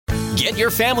Get your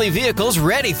family vehicles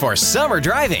ready for summer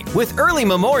driving with early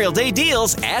Memorial Day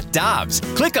deals at Dobbs.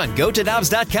 Click on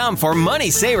GoToDobbs.com for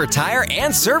money saver tire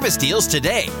and service deals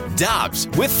today. Dobbs,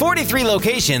 with 43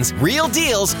 locations, real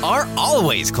deals are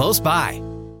always close by.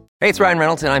 Hey, it's Ryan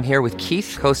Reynolds, and I'm here with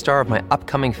Keith, co-star of my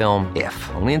upcoming film, If,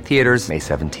 only in theaters May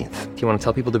 17th. Do you want to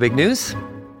tell people the big news?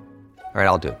 All right,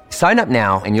 I'll do it. Sign up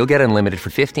now and you'll get unlimited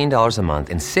for $15 a month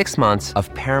and 6 months of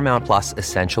Paramount Plus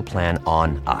Essential Plan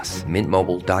on us.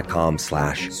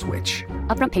 MintMobile.com/switch.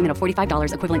 Upfront payment of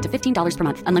 $45 equivalent to $15 per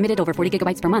month. Unlimited over 40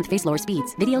 gigabytes per month. Face lower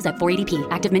speeds. Videos at 480p.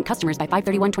 Active Mint customers by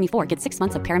 531.24 get 6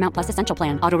 months of Paramount Plus Essential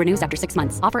Plan. Auto renews after 6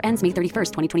 months. Offer ends May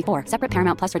 31st, 2024. Separate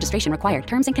Paramount Plus registration required.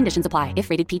 Terms and conditions apply if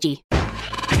rated PG.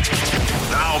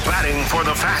 Now batting for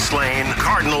the fast lane,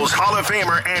 Cardinals Hall of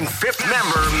Famer and fifth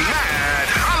member, Matt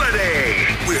Holliday.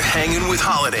 We're hanging with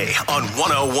Holliday on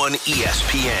 101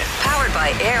 ESPN. Powered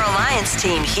by Air Alliance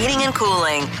Team Heating and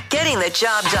Cooling. Getting the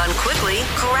job done quickly,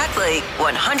 correctly,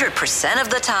 100% of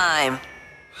the time.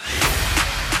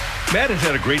 Matt has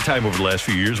had a great time over the last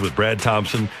few years with Brad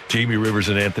Thompson, Jamie Rivers,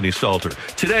 and Anthony Stalter.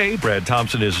 Today, Brad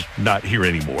Thompson is not here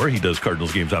anymore. He does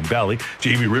Cardinals games on Bally.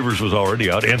 Jamie Rivers was already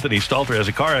out. Anthony Stalter has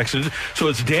a car accident. So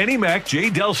it's Danny Mac, Jay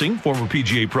Delsing, former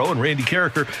PGA pro, and Randy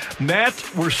Carricker. Matt,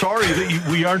 we're sorry that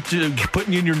we aren't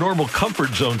putting you in your normal comfort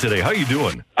zone today. How you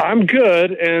doing? I'm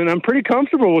good, and I'm pretty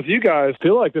comfortable with you guys.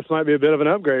 Feel like this might be a bit of an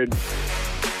upgrade.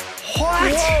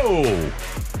 What? Whoa!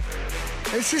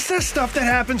 Is this the stuff that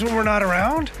happens when we're not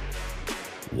around?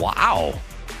 Wow.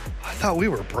 I thought we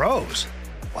were bros.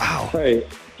 Wow. Hey.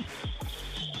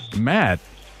 Matt.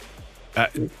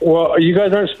 Well, you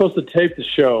guys aren't supposed to tape the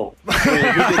show.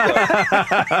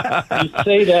 I mean,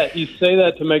 you say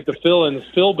that to make the fill-ins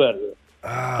feel better. But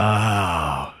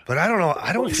I don't know.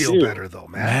 I don't feel better, though,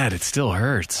 Matt. Matt, it still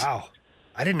hurts. Wow.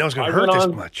 I didn't know it was going to hurt this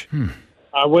much.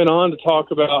 I went on to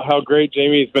talk about how great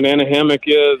Jamie's banana hammock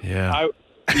is. Yeah.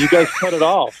 You guys cut it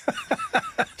off.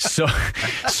 So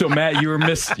Matt, you were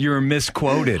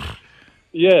misquoted.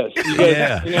 Yes, you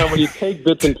guys. You know, when you take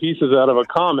bits and pieces out of a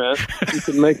comment, you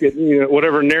can make it,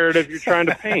 whatever narrative you're trying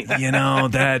to paint.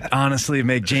 That honestly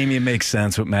Jamie makes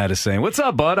sense what Matt is saying. What's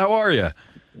up, bud? How are you?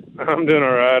 I'm doing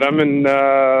all right. I'm in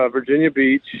Virginia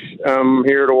Beach. I'm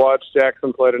here to watch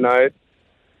Jackson play tonight.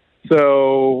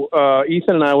 So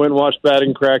Ethan and I went and watched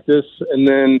batting practice, and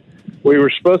then we were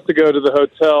supposed to go to the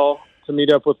hotel to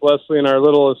meet up with Leslie and our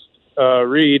littlest,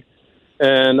 Reed,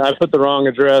 and I put the wrong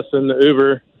address in the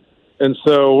Uber, and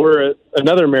so we're at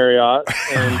another Marriott,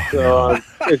 and so,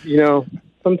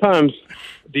 sometimes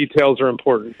details are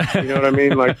important, you know what I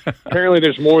mean? Like, apparently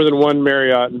there's more than one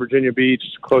Marriott in Virginia Beach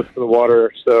close to the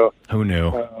water, so. Who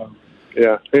knew?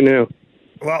 Who knew?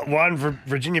 Well, one,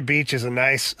 Virginia Beach is a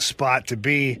nice spot to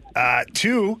be.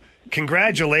 Two,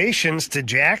 congratulations to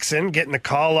Jackson getting the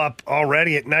call up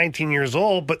already at 19 years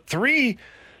old. But three,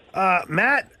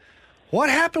 Matt, what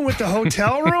happened with the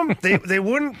hotel room? They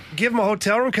wouldn't give him a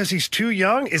hotel room because he's too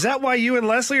young? Is that why you and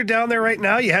Leslie are down there right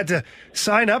now? You had to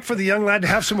sign up for the young lad to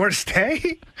have somewhere to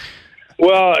stay?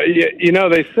 Well,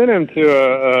 they sent him to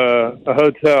a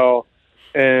hotel,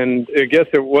 and I guess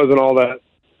it wasn't all that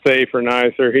safe or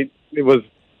nice, or it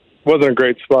wasn't a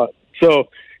great spot. So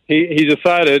he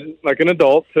decided, like an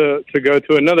adult, to go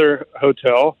to another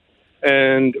hotel.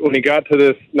 And when he got to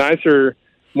this nicer,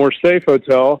 more safe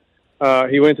hotel,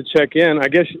 he went to check in, I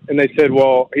guess, and they said,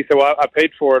 I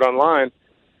paid for it online.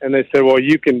 And they said, well,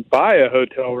 you can buy a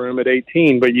hotel room at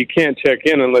 18, but you can't check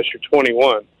in unless you're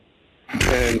 21.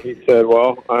 And he said,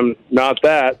 well, I'm not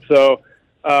that. So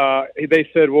they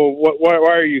said, well, why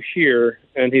are you here?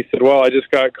 And he said, well, I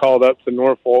just got called up to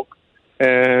Norfolk,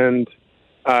 and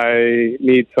I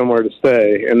need somewhere to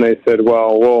stay. And they said,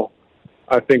 well,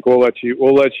 I think we'll let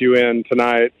you in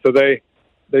tonight. So they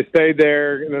stayed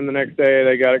there, and then the next day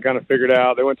they got it kind of figured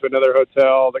out. They went to another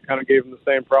hotel that kind of gave them the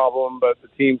same problem, but the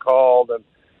team called, and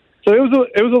so it was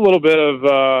a little bit of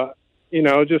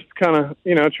just kind of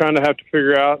trying to have to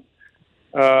figure out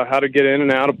how to get in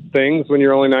and out of things when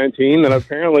you're only 19. And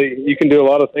apparently you can do a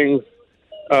lot of things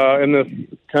in this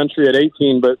country at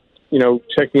 18, but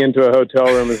checking into a hotel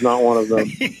room is not one of them.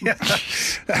 Yeah,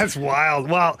 that's wild.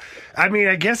 Well, I mean,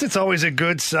 I guess it's always a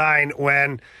good sign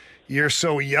when you're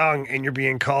so young and you're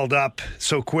being called up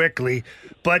so quickly.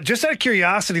 But just out of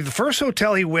curiosity, the first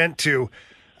hotel he went to,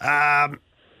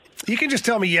 you can just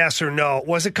tell me yes or no.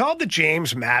 Was it called the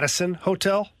James Madison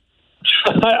Hotel?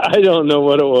 I don't know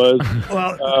what it was.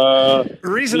 Well, the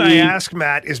reason I ask,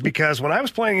 Matt, is because when I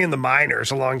was playing in the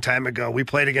minors a long time ago, we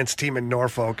played against a team in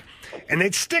Norfolk, and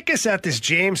they'd stick us at this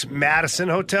James Madison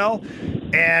hotel.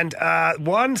 And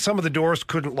one, some of the doors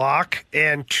couldn't lock,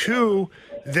 and two,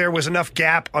 there was enough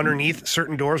gap underneath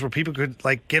certain doors where people could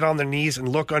like get on their knees and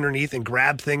look underneath and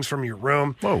grab things from your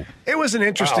room. Whoa. It was an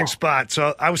interesting spot.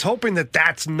 So I was hoping that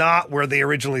that's not where they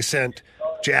originally sent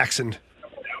Jackson.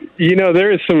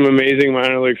 There is some amazing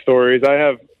minor league stories. I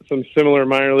have some similar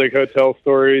minor league hotel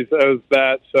stories as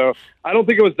that. So I don't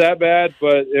think it was that bad,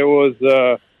 but it was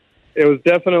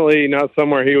definitely not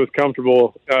somewhere he was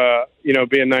comfortable,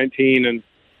 being 19. And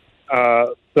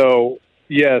so,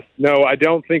 yes, no, I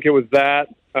don't think it was that,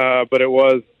 but it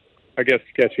was, I guess,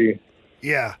 sketchy.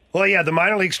 Yeah. Well, yeah, the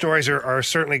minor league stories are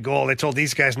certainly gold. I told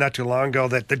these guys not too long ago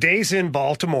that the days in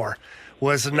Baltimore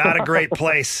was not a great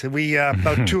place. We,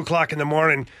 about 2 o'clock in the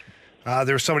morning,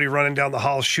 there was somebody running down the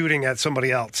hall shooting at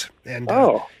somebody else. And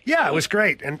yeah, it was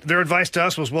great. And their advice to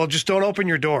us was, well, just don't open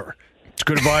your door. It's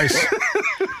good advice.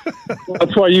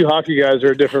 That's why you hockey guys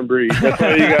are a different breed. That's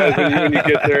why you guys, when you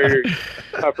get there, you're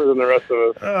tougher than the rest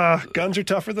of us. Guns are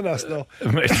tougher than us, though.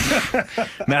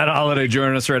 Matt Holliday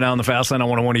joining us right now on the Fast Lane on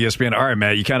 101 ESPN. All right,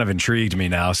 Matt, you kind of intrigued me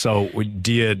now. So,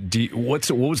 what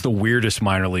was the weirdest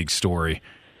minor league story,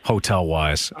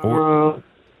 hotel-wise?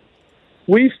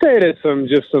 We stayed at there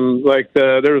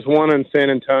was one in San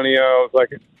Antonio, it was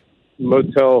like a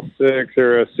Motel 6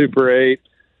 or a Super 8,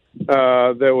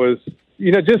 that was,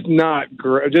 just not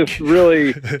great, just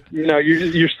really,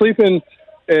 you're sleeping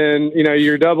and,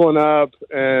 you're doubling up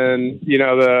and,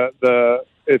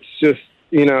 it's just,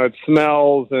 it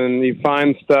smells and you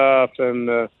find stuff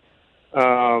and,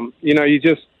 you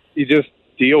just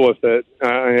deal with it.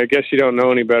 I guess you don't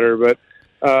know any better, but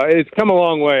it's come a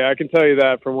long way. I can tell you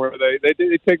that from where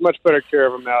they take much better care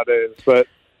of them nowadays. But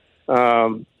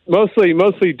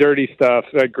mostly dirty stuff,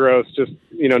 that gross, just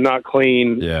not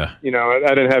clean. Yeah. I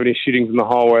didn't have any shootings in the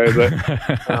hallway,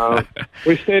 but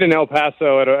we stayed in El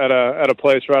Paso at a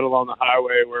place right along the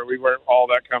highway where we weren't all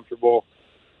that comfortable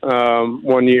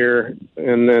one year,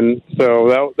 and then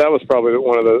so that was probably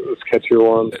one of the sketchier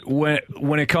ones.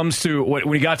 When it comes to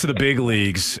when you got to the big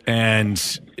leagues and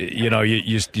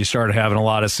you started having a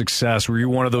lot of success, were you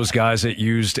one of those guys that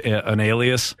used an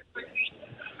alias?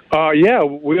 Yeah,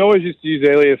 we always used to use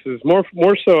aliases more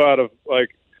so out of like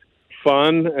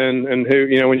fun and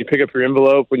who when you pick up your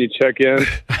envelope when you check in.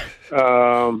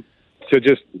 To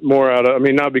just more out of,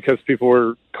 not because people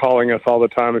were calling us all the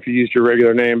time if you used your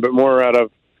regular name, but more out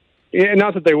of,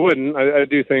 not that they wouldn't. I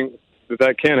do think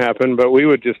that can happen, but we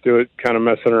would just do it kind of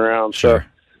messing around. Sure.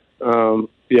 So,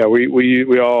 yeah,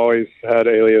 we always had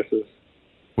aliases.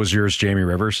 Was yours Jamie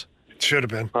Rivers? It should have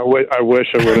been. I wish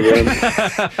it would have been.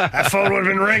 That phone would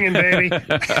have been ringing, baby.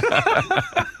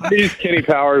 I used Kenny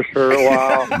Powers for a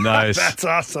while. Nice. That's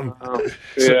awesome.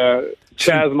 Yeah.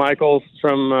 Chaz Michaels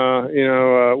from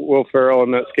Will Ferrell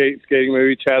in that skating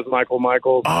movie, Chaz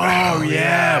Michaels. Oh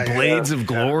yeah, Blades of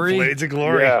Glory. Blades of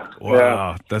Glory. Yeah, wow,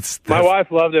 yeah. That's my wife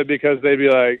loved it because they'd be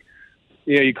like,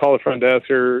 you call the front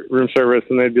desk or room service,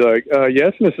 and they'd be like,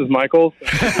 "Yes, Mrs. Michaels."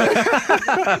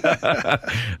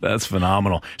 That's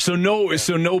phenomenal. So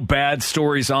no bad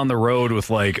stories on the road with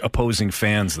like opposing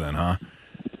fans, then, huh?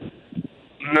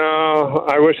 No,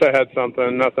 I wish I had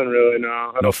something. Nothing really.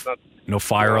 No. No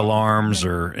fire alarms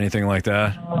or anything like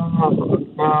that? I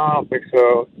don't think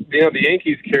so. The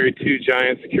Yankees carry 2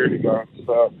 giant security guards.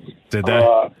 So, did they?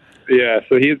 Yeah,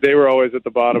 so they were always at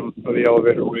the bottom of the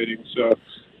elevator waiting.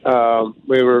 So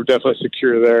we were definitely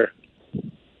secure there.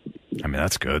 I mean,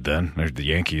 that's good then. They're the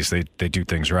Yankees. They do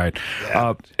things right.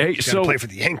 Yeah. Hey, so play for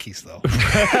the Yankees, though.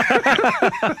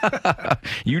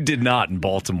 You did not in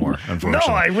Baltimore, unfortunately.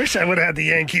 No, I wish I would have had the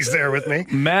Yankees there with me.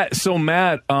 Matt,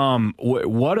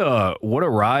 what a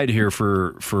ride here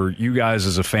for you guys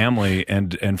as a family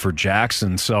and for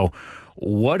Jackson. So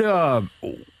what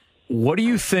do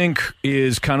you think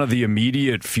is kind of the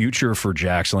immediate future for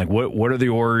Jackson? Like, what are the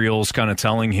Orioles kind of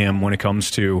telling him when it comes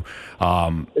to?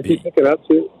 Is he picking up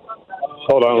too?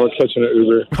 Hold on, we're catching an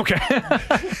Uber. Okay.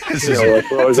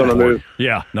 We're always on the move.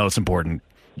 Yeah, no, it's important.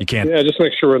 You can't. Yeah, just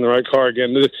make sure we're in the right car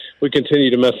again. We continue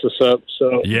to mess this up.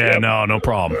 So yeah. No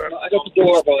problem. I got the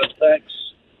door, bud. Thanks.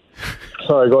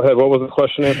 Sorry, go ahead. What was the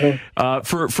question, Anthony?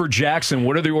 For Jackson,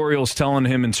 what are the Orioles telling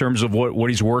him in terms of what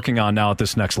he's working on now at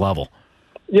this next level?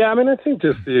 Yeah, I think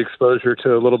just the exposure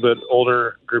to a little bit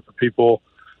older group of people.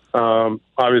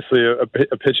 Obviously,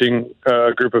 a pitching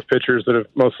group of pitchers that have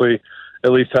mostly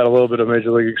at least had a little bit of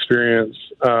major league experience.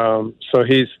 So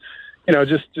he's,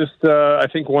 just I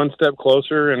think one step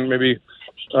closer and maybe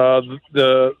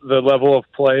the level of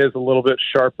play is a little bit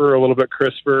sharper, a little bit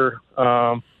crisper,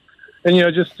 and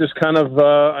just kind of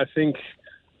I think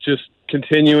just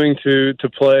continuing to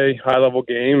play high level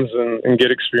games and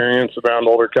get experience around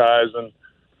older guys, and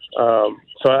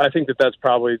so I think that's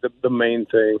probably the main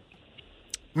thing.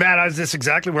 Matt, that's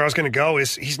exactly where I was going to go.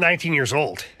 Is he's 19 years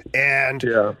old, and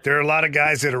there are a lot of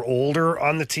guys that are older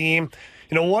on the team.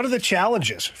 What are the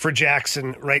challenges for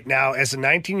Jackson right now as a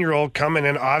 19-year-old coming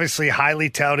in, obviously highly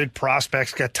touted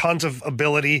prospects, got tons of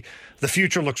ability. The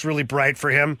future looks really bright for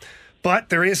him. But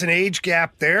there is an age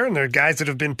gap there, and there are guys that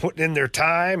have been putting in their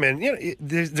time. And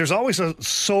there's always a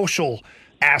social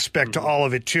aspect to all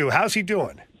of it, too. How's he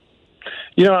doing?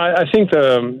 I think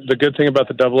the good thing about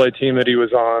the AA team that he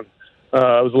was on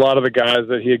was a lot of the guys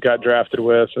that he had got drafted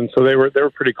with, and so they were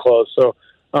pretty close. So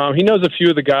he knows a few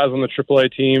of the guys on the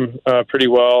AAA team pretty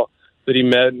well that he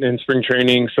met in spring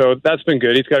training. So that's been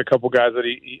good. He's got a couple guys that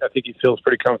I think he feels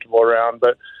pretty comfortable around.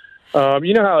 But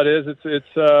you know how it is. It's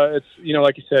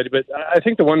like you said. But I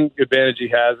think the one advantage he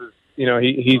has is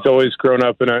he's always grown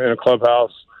up in a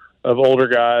clubhouse of older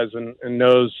guys and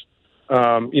knows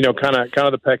kind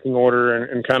of the pecking order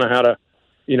and kind of how to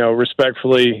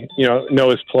respectfully know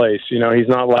his place. He's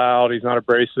not loud. He's not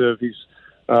abrasive. He's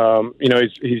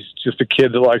he's just a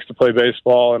kid that likes to play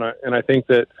baseball, and I think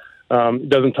that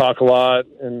doesn't talk a lot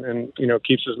and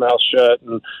keeps his mouth shut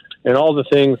and all the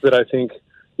things that I think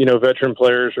veteran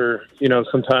players are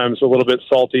sometimes a little bit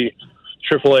salty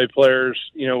AAA players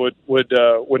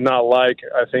would not like.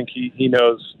 I think he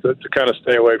knows to kind of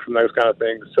stay away from those kind of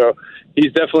things. So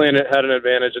he's definitely had an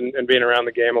advantage in being around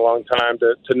the game a long time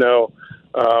to know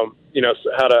how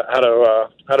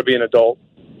to be an adult.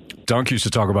 Dunk used to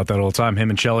talk about that all the time.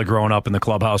 Him and Shelley growing up in the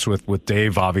clubhouse with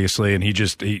Dave, obviously, and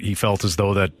he felt as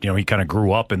though that he kind of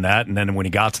grew up in that, and then when he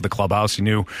got to the clubhouse, he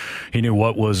knew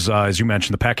what was as you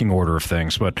mentioned, the pecking order of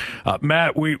things. But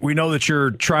Matt, we know that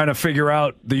you're trying to figure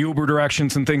out the Uber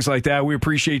directions and things like that. We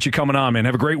appreciate you coming on, man.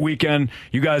 Have a great weekend.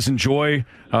 You guys enjoy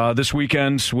this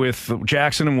weekend with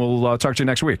Jackson, and we'll talk to you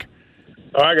next week.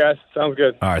 All right, guys. Sounds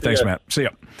good. All right, thanks, Matt. See ya.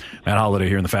 Matt Holliday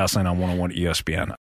here in the Fast Lane on 101 ESPN.